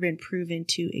never been proven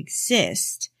to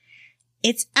exist.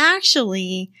 It's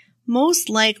actually most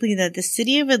likely that the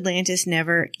city of Atlantis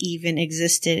never even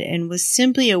existed and was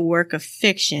simply a work of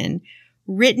fiction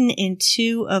written in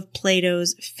two of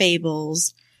Plato's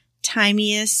fables,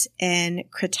 Timaeus and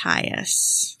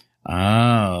Critias.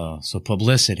 Oh, so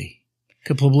publicity.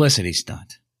 Good publicity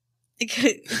stunt.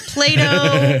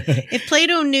 If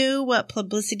Plato knew what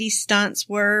publicity stunts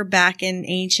were back in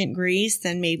ancient Greece,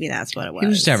 then maybe that's what it was. He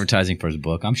was just advertising for his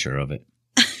book. I'm sure of it.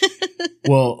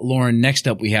 Well, Lauren, next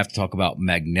up we have to talk about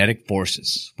magnetic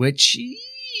forces, which,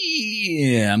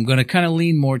 I'm going to kind of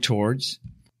lean more towards.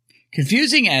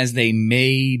 Confusing as they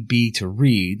may be to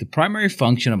read, the primary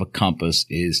function of a compass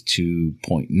is to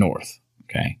point north.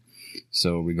 Okay.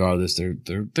 So regardless,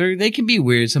 they can be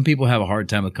weird. Some people have a hard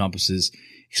time with compasses,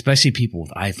 especially people with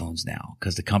iPhones now,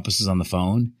 because the compass is on the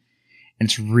phone. And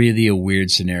it's really a weird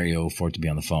scenario for it to be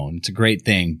on the phone. It's a great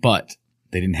thing, but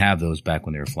they didn't have those back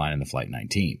when they were flying in the Flight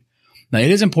 19. Now, it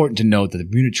is important to note that the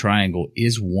Bermuda Triangle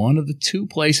is one of the two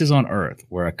places on Earth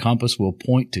where a compass will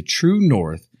point to true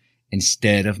north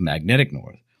instead of magnetic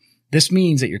north. This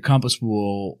means that your compass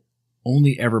will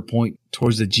only ever point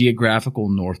towards the geographical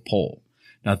North Pole.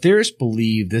 Now, theorists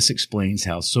believe this explains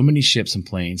how so many ships and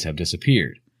planes have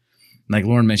disappeared. Like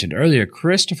Lauren mentioned earlier,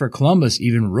 Christopher Columbus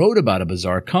even wrote about a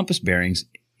bizarre compass bearings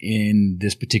in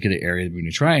this particular area of the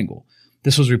Bermuda Triangle.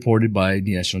 This was reported by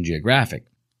the National Geographic.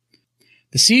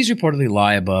 The seas reportedly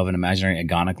lie above an imaginary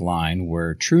agonic line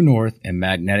where true north and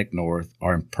magnetic north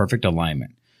are in perfect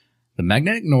alignment. The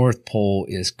magnetic North Pole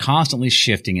is constantly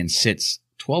shifting and sits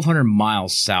 1,200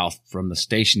 miles south from the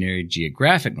stationary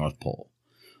geographic North Pole.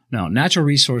 Now, Natural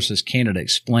Resources Canada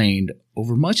explained,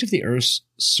 over much of the Earth's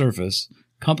surface,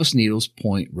 compass needles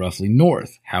point roughly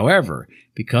north. However,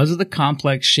 because of the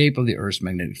complex shape of the Earth's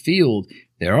magnetic field,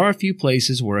 there are a few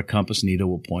places where a compass needle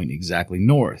will point exactly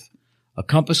north. A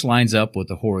compass lines up with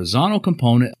the horizontal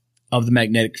component of the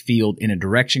magnetic field in a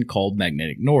direction called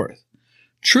magnetic north.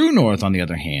 True north, on the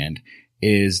other hand,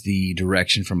 is the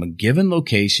direction from a given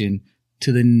location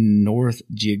to the north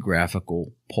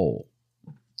geographical pole.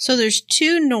 So there's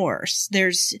two norths.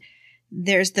 There's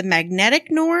the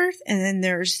magnetic north, and then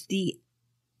there's the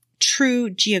true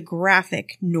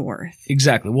geographic north.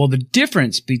 Exactly. Well, the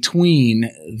difference between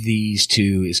these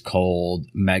two is called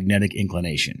magnetic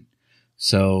inclination.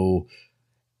 So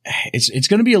it's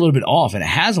going to be a little bit off, and it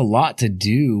has a lot to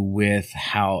do with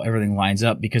how everything lines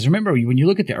up. Because remember, when you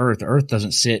look at the Earth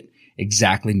doesn't sit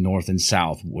exactly north and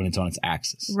south when it's on its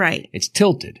axis. Right. It's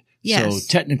tilted. Yes.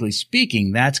 So technically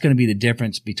speaking, that's going to be the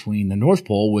difference between the North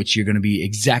Pole, which you're going to be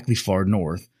exactly far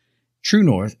north, true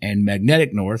north, and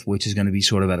magnetic north, which is going to be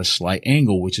sort of at a slight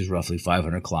angle, which is roughly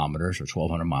 500 kilometers or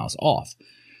 1,200 miles off.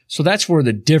 So that's where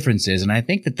the difference is. And I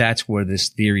think that that's where this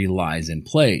theory lies in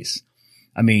place.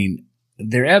 I mean,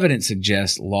 their evidence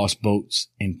suggests lost boats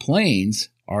and planes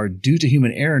are due to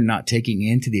human error not taking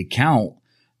into the account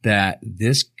that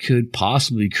this could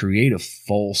possibly create a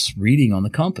false reading on the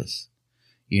compass.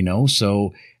 You know,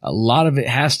 so a lot of it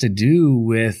has to do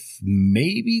with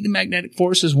maybe the magnetic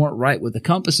forces weren't right with the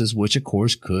compasses, which of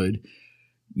course could,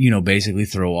 basically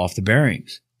throw off the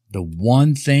bearings. The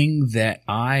one thing that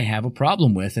I have a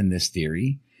problem with in this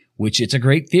theory, which it's a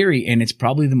great theory and it's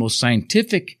probably the most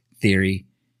scientific theory,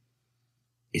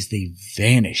 is they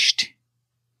vanished.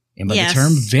 And by the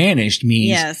term vanished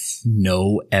means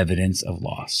no evidence of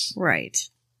loss. Right.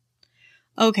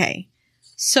 Okay.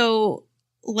 So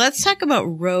let's talk about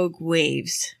rogue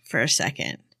waves for a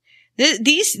second.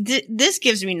 This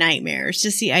gives me nightmares,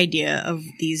 just the idea of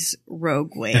these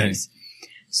rogue waves.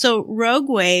 So rogue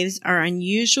waves are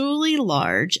unusually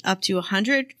large, up to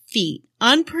 100 feet,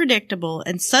 unpredictable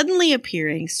and suddenly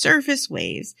appearing surface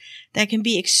waves that can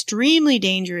be extremely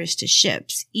dangerous to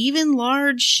ships, even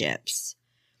large ships.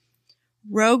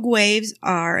 Rogue waves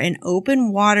are an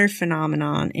open water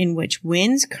phenomenon in which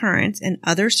winds, currents, and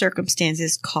other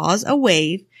circumstances cause a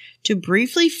wave to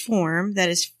briefly form that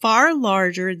is far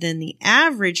larger than the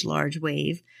average large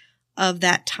wave of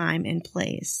that time and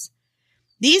place.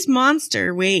 These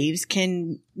monster waves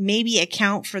can maybe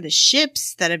account for the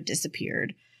ships that have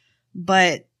disappeared,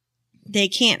 but they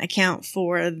can't account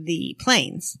for the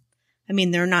planes. I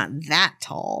mean, they're not that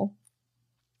tall.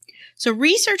 So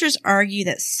researchers argue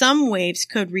that some waves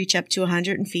could reach up to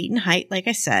 100 feet in height, like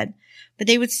I said, but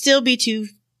they would still be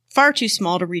far too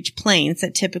small to reach planes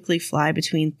that typically fly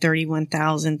between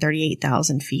 31,000,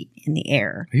 38,000 feet in the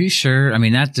air. Are you sure? I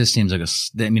mean, that just seems like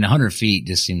 100 feet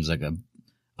just seems like a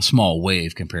small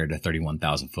wave compared to a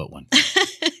 31,000 foot one.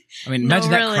 I mean, imagine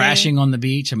that crashing on the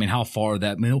beach. I mean, how far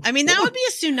that? I mean, that would be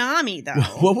a tsunami, though.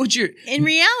 What would In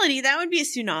reality, that would be a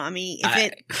tsunami if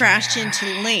it crashed into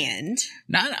land.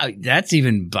 That's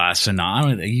even a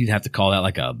tsunami. You'd have to call that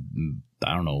like a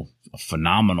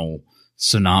phenomenal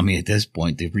tsunami at this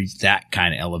point to reach that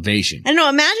kind of elevation. I don't know.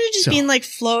 Imagine just being like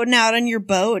floating out on your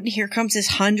boat, and here comes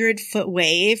this 100-foot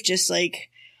wave, just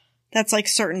like that's like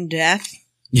certain death.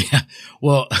 Yeah,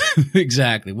 well,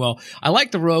 exactly. Well, I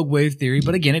like the rogue wave theory,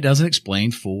 but again, it doesn't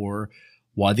explain for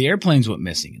why the airplanes went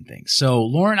missing and things. So,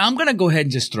 Lauren, I'm going to go ahead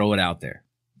and just throw it out there.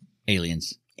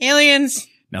 Aliens.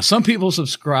 Now, some people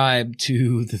subscribe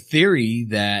to the theory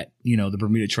that, the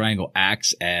Bermuda Triangle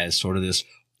acts as sort of this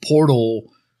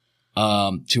portal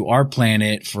to our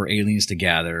planet for aliens to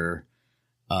gather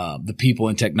the people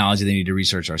and technology they need to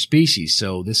research our species.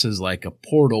 So this is like a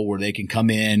portal where they can come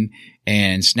in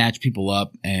and snatch people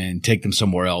up and take them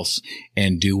somewhere else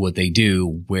and do what they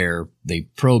do where they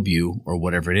probe you or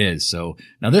whatever it is. So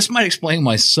now this might explain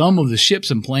why some of the ships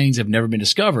and planes have never been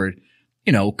discovered,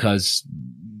 because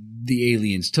the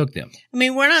aliens took them. I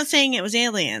mean, we're not saying it was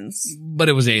aliens. But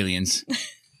it was aliens.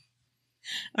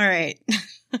 All right.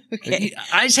 Okay.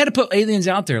 I just had to put aliens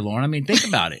out there, Lauren. I mean, think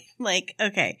about it. Like,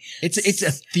 okay. It's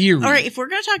a theory. All right. If we're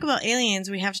going to talk about aliens,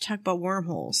 we have to talk about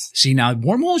wormholes. See, now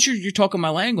wormholes, you're talking my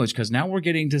language because now we're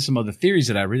getting to some other theories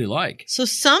that I really like. So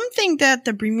some think that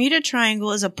the Bermuda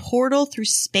Triangle is a portal through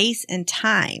space and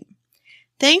time.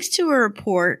 Thanks to a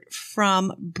report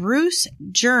from Bruce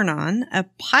Jernon, a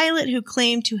pilot who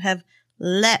claimed to have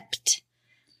leapt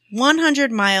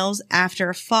 100 miles after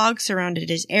a fog surrounded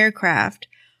his aircraft,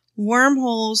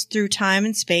 wormholes through time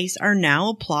and space are now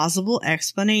a plausible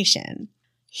explanation.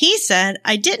 He said,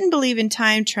 I didn't believe in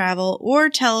time travel or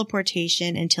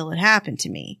teleportation until it happened to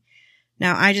me.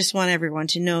 Now, I just want everyone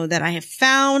to know that I have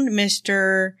found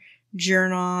Mr.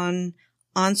 Jernon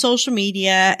on social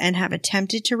media and have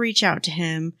attempted to reach out to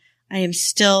him. I am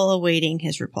still awaiting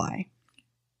his reply.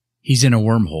 He's in a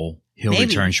wormhole. He'll Maybe.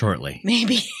 return shortly.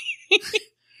 Maybe.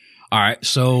 All right.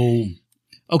 So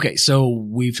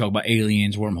we've talked about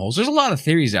aliens, wormholes. There's a lot of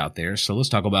theories out there. So let's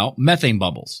talk about methane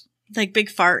bubbles. Like big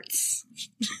farts.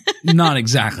 Not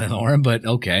exactly, Lauren, but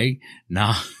okay.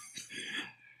 No.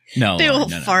 No. Big Lauren,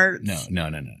 old no, farts. No.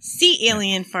 Sea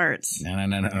alien farts.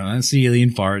 No. Sea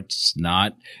alien farts,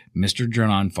 not Mr.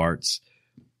 Jernon farts.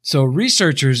 So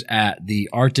researchers at the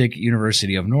Arctic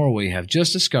University of Norway have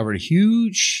just discovered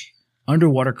huge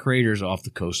underwater craters off the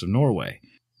coast of Norway.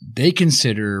 They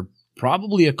consider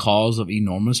probably a cause of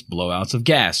enormous blowouts of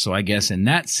gas. So I guess in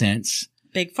that sense,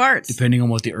 Big farts. depending on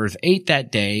what the Earth ate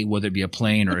that day, whether it be a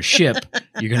plane or a ship,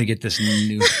 you're going to get this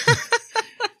new.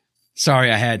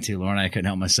 Sorry, I had to, Lauren. I couldn't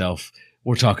help myself.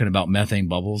 We're talking about methane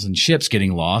bubbles and ships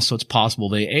getting lost, so it's possible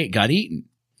they got eaten.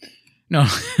 No,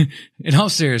 in all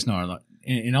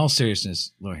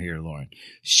seriousness, Lauren,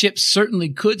 ships certainly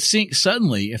could sink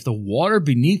suddenly if the water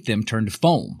beneath them turned to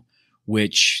foam,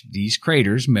 which these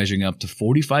craters, measuring up to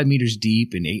 45 meters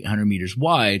deep and 800 meters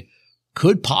wide,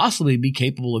 could possibly be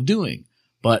capable of doing.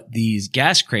 But these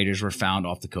gas craters were found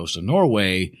off the coast of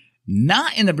Norway,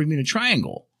 not in the Bermuda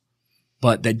Triangle.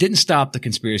 But that didn't stop the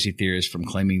conspiracy theorists from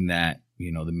claiming that,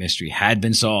 the mystery had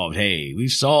been solved. Hey,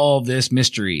 we've solved this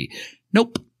mystery.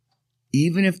 Nope.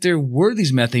 Even if there were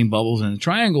these methane bubbles in the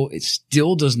triangle, it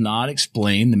still does not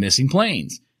explain the missing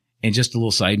planes. And just a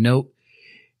little side note,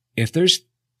 if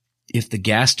the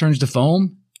gas turns to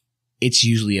foam, it's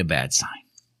usually a bad sign.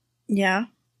 Yeah.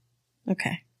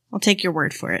 Okay. I'll take your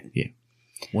word for it. Yeah.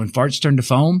 When farts turn to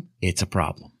foam, it's a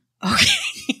problem. Okay.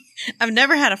 I've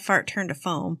never had a fart turn to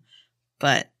foam,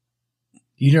 but.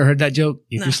 You never heard that joke?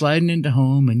 If No. you're sliding into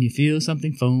home and you feel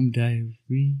something foam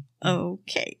diarrhea.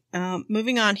 Okay.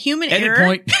 Moving on. Human Edit error.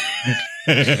 point.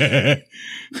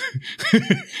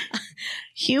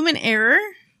 Human error.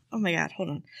 Oh my God. Hold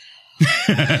on.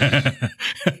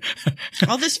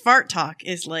 All this fart talk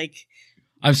is like.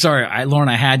 I'm sorry, Lauren.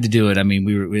 I had to do it. I mean,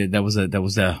 it was a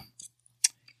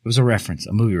reference,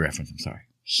 a movie reference. I'm sorry.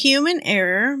 Human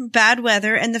error, bad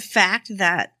weather, and the fact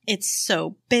that it's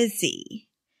so busy.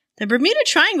 The Bermuda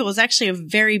Triangle is actually a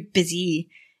very busy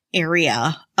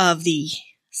area of the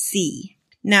sea.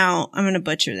 Now, I'm going to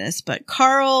butcher this, but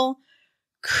Carl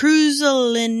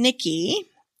Kruszelnicki,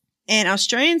 an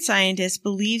Australian scientist,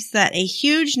 believes that a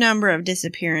huge number of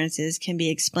disappearances can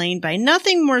be explained by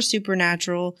nothing more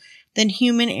supernatural than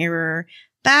human error,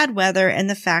 bad weather, and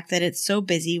the fact that it's so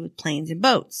busy with planes and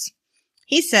boats.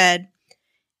 He said,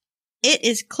 it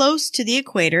is close to the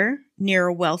equator, near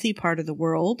a wealthy part of the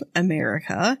world,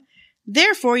 America.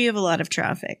 Therefore, you have a lot of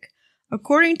traffic.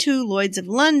 According to Lloyd's of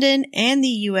London and the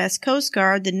U.S. Coast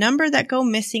Guard, the number that go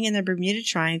missing in the Bermuda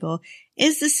Triangle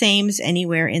is the same as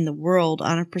anywhere in the world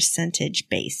on a percentage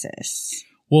basis.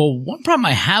 Well, one problem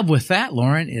I have with that,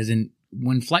 Lauren, is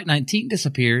when Flight 19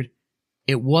 disappeared,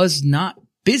 it was not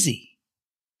busy.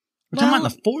 We're talking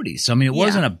about in the 40s. So, I mean, it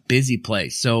wasn't a busy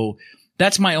place. So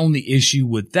that's my only issue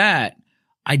with that.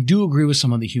 I do agree with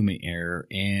some of the human error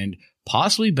and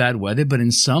possibly bad weather, but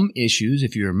in some issues,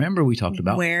 if you remember, we talked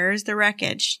about where's the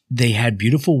wreckage? They had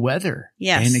beautiful weather.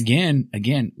 Yes. And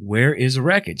again, where is the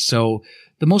wreckage? So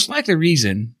the most likely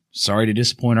reason, sorry to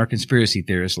disappoint our conspiracy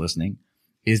theorists listening,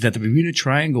 is that the Bermuda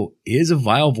Triangle is a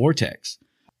vile vortex.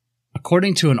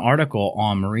 According to an article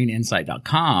on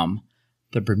marineinsight.com,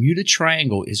 the Bermuda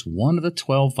Triangle is one of the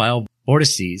 12 vile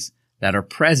vortices that are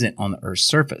present on the Earth's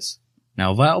surface.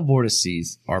 Now, vile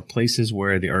vortices are places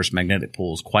where the Earth's magnetic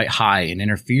pull is quite high and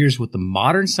interferes with the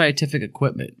modern scientific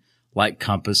equipment like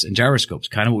compass and gyroscopes,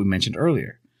 kind of what we mentioned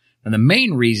earlier. And the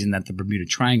main reason that the Bermuda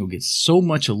Triangle gets so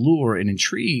much allure and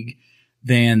intrigue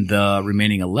than the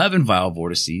remaining 11 vile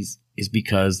vortices is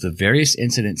because the various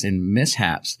incidents and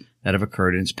mishaps that have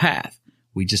occurred in its path.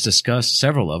 We just discussed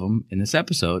several of them in this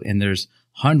episode, and there's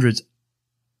hundreds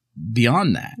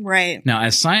beyond that. Right. Now,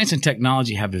 as science and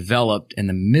technology have developed and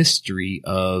the mystery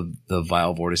of the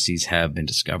vile vortices have been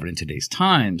discovered in today's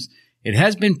times, it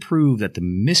has been proved that the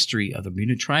mystery of the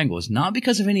Bermuda Triangle is not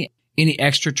because of any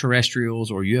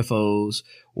extraterrestrials or UFOs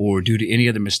or due to any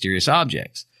other mysterious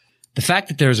objects. The fact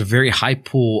that there is a very high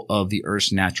pull of the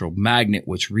Earth's natural magnet,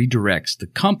 which redirects the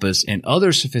compass and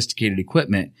other sophisticated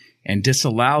equipment and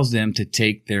disallows them to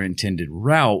take their intended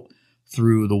route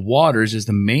through the waters, is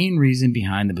the main reason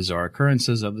behind the bizarre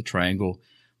occurrences of the triangle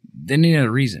than any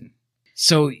other reason.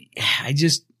 So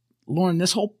Lauren,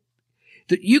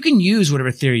 you can use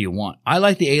whatever theory you want. I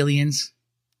like the aliens.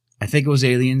 I think it was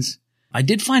aliens. I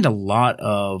did find a lot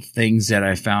of things that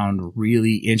I found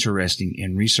really interesting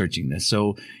in researching this.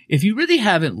 So if you really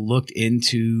haven't looked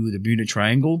into the Bermuda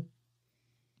Triangle,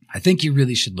 I think you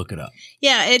really should look it up.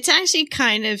 Yeah, it's actually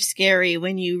kind of scary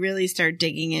when you really start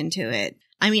digging into it.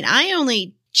 I mean, I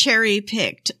only cherry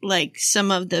picked like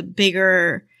some of the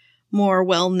bigger, more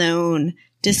well-known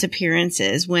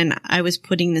disappearances when I was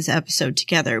putting this episode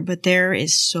together, but there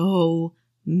is so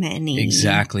many.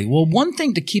 Exactly. Well, one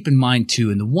thing to keep in mind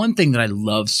too, and the one thing that I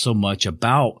love so much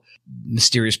about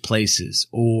mysterious places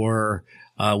or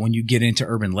when you get into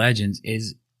urban legends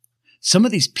is some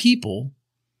of these people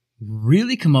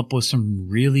really come up with some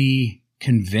really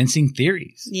convincing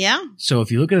theories. Yeah. So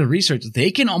if you look at the research,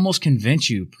 they can almost convince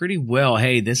you pretty well,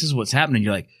 hey, this is what's happening.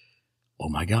 You're like, oh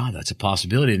my God, that's a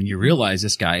possibility. And you realize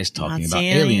this guy is talking about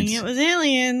aliens. It was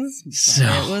aliens. So,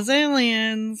 it was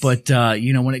aliens. But,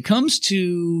 when it comes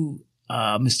to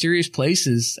mysterious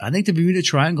places, I think the Bermuda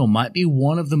Triangle might be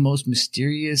one of the most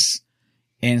mysterious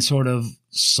and sort of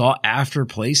sought after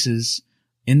places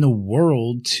in the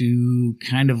world to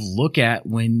kind of look at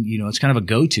when, it's kind of a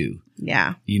go-to.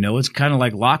 Yeah. It's kind of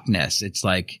like Loch Ness. It's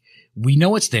like, we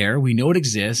know it's there. We know it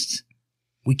exists.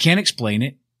 We can't explain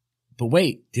it. But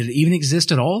wait, did it even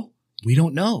exist at all? We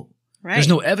don't know. Right. There's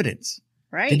no evidence.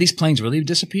 Right. Did these planes really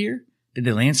disappear? Did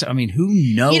they land? I mean, who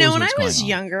knows? When I was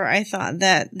younger, I thought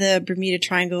that the Bermuda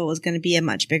Triangle was going to be a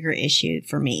much bigger issue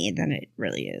for me than it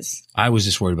really is. I was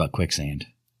just worried about quicksand.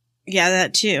 Yeah,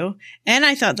 that too. And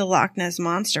I thought the Loch Ness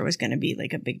Monster was going to be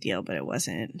like a big deal, but it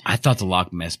wasn't. I thought the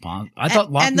Loch Ness pond. I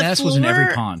thought Loch Ness was in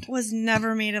every pond. Was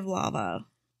never made of lava.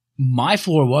 My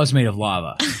floor was made of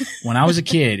lava. When I was a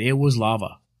kid, it was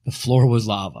lava. The floor was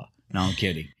lava. No, I'm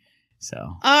kidding. So.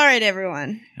 All right,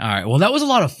 everyone. All right. Well, that was a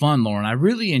lot of fun, Lauren. I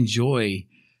really enjoy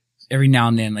every now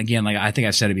and then, again, like I think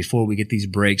I've said it before, we get these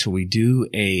breaks where we do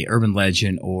a urban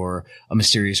legend or a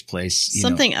mysterious place.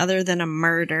 Something other than a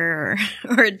murder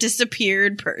or a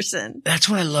disappeared person. That's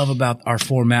what I love about our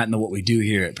format and what we do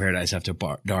here at Paradise After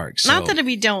Dark. So, not that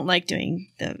we don't like doing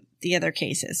the other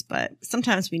cases, but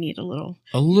sometimes we need a little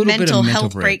bit of mental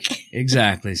health break.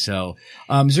 Exactly. So,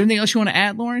 is there anything else you want to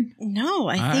add, Lauren? No,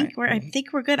 I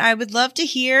think we're good. I would love to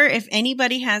hear if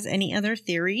anybody has any other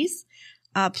theories.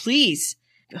 Please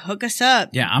hook us up.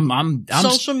 Yeah, I'm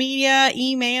social media,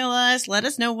 email us, let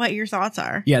us know what your thoughts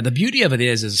are. Yeah, the beauty of it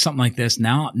is something like this.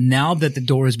 Now that the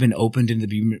door has been opened into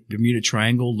the Bermuda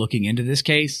Triangle, looking into this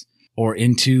case or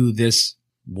into this,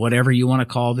 whatever you want to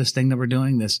call this thing that we're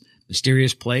doing, this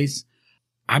mysterious place,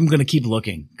 I'm going to keep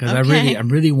looking because I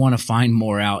really want to find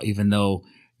more out, even though,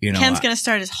 Ken's going to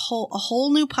start a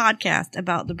whole new podcast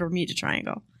about the Bermuda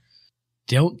Triangle.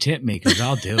 Don't tip me because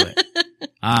I'll do it.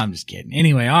 I'm just kidding.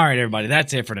 Anyway, all right, everybody,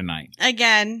 that's it for tonight.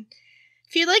 Again,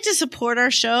 if you'd like to support our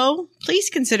show,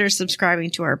 please consider subscribing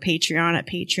to our Patreon at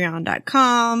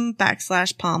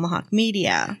patreon.com/Palmahawk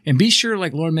Media. And be sure,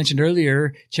 like Lauren mentioned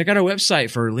earlier, check out our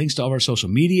website for links to all of our social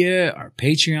media, our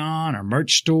Patreon, our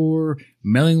merch store,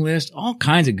 mailing list, all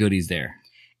kinds of goodies there.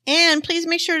 And please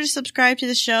make sure to subscribe to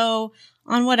the show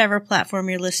on whatever platform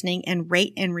you're listening and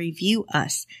rate and review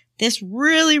us. This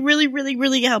really, really, really,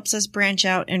 really helps us branch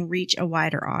out and reach a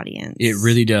wider audience. It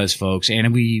really does, folks.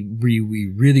 And we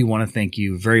really want to thank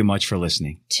you very much for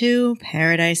listening to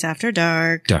Paradise After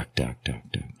Dark. Dark.